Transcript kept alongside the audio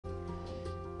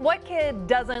What kid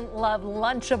doesn't love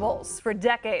Lunchables? For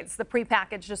decades, the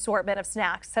prepackaged assortment of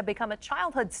snacks have become a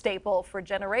childhood staple for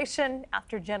generation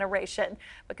after generation.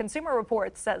 But Consumer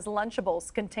Reports says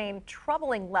Lunchables contain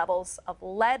troubling levels of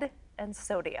lead and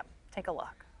sodium. Take a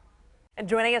look. And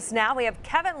joining us now, we have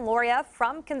Kevin Loria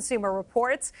from Consumer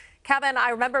Reports. Kevin, I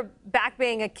remember back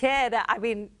being a kid,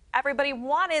 everybody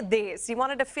wanted these. You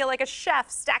wanted to feel like a chef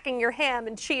stacking your ham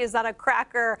and cheese on a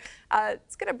cracker.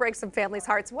 It's going to break some families'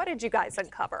 hearts. What did you guys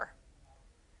uncover?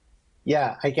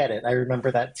 Yeah, I get it. I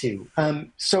remember that too.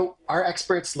 So our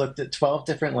experts looked at 12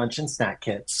 different lunch and snack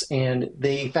kits, and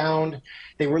they found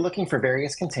they were looking for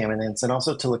various contaminants and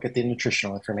also to look at the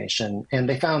nutritional information. And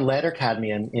they found lead or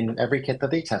cadmium in every kit that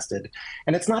they tested.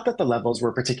 And it's not that the levels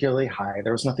were particularly high.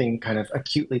 There was nothing kind of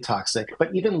acutely toxic,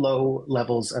 but even low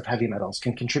levels of heavy metals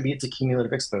can contribute to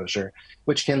cumulative exposure,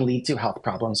 which can lead to health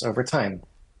problems over time.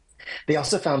 They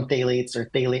also found phthalates or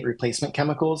phthalate replacement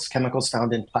chemicals, chemicals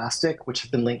found in plastic, which have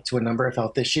been linked to a number of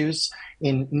health issues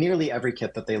in nearly every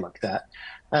kit that they looked at.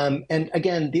 And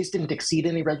again, these didn't exceed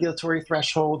any regulatory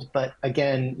threshold, but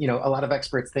again, a lot of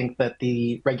experts think that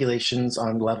the regulations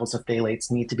on levels of phthalates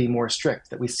need to be more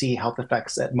strict, that we see health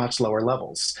effects at much lower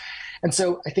levels. And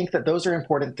so I think that those are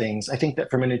important things. I think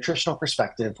that from a nutritional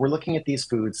perspective, we're looking at these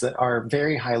foods that are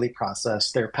very highly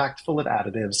processed. They're packed full of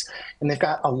additives, and they've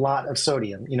got a lot of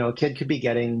sodium. A kid could be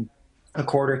getting a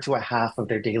quarter to a half of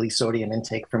their daily sodium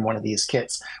intake from one of these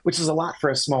kits, which is a lot for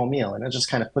a small meal, and it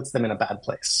just kind of puts them in a bad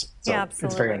place. So Yeah, it's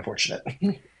very absolutely. unfortunate.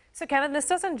 So, Kevin, this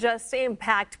doesn't just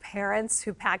impact parents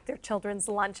who pack their children's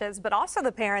lunches, but also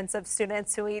the parents of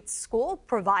students who eat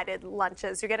school-provided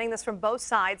lunches. You're getting this from both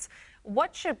sides.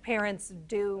 What should parents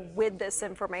do with this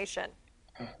information?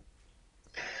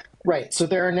 Right. So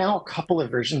there are now a couple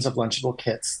of versions of Lunchable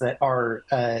kits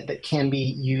that can be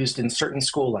used in certain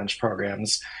school lunch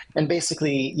programs. And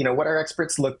basically, what our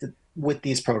experts looked at with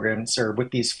these programs or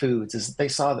with these foods is they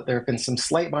saw that there have been some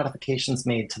slight modifications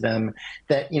made to them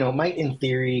that might in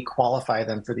theory qualify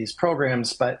them for these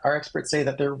programs, but our experts say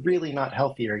that they're really not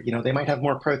healthier. They might have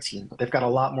more protein, but they've got a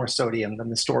lot more sodium than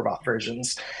the store-bought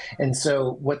versions. And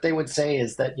so what they would say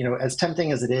is that as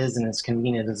tempting as it is and as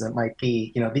convenient as it might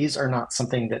be, these are not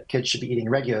something that kids should be eating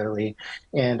regularly,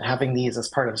 and having these as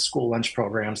part of school lunch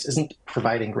programs isn't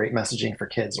providing great messaging for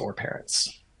kids or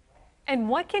parents. And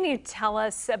what can you tell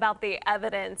us about the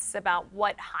evidence about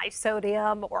what high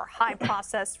sodium or high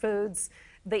processed foods,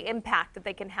 the impact that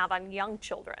they can have on young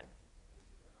children?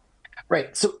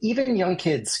 Right. So even young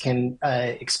kids can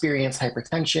experience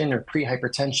hypertension or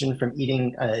pre-hypertension from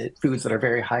eating foods that are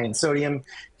very high in sodium.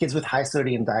 Kids with high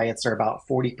sodium diets are about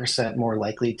 40% more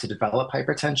likely to develop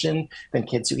hypertension than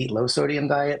kids who eat low sodium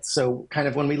diets. So kind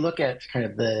of when we look at kind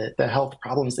of the health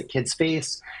problems that kids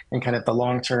face and kind of the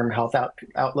long-term health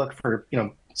outlook for,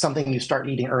 something you start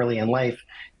eating early in life,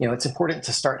 it's important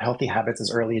to start healthy habits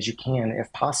as early as you can,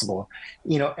 if possible.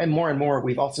 And more,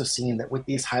 we've also seen that with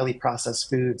these highly processed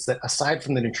foods, that aside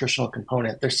from the nutritional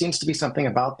component, there seems to be something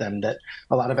about them that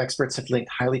a lot of experts have linked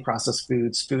highly processed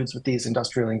foods with these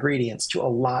industrial ingredients to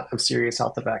a lot of serious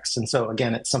health effects. And so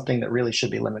again, it's something that really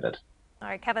should be limited. All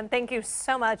right, Kevin, thank you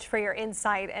so much for your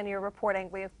insight and your reporting.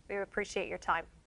 We appreciate your time.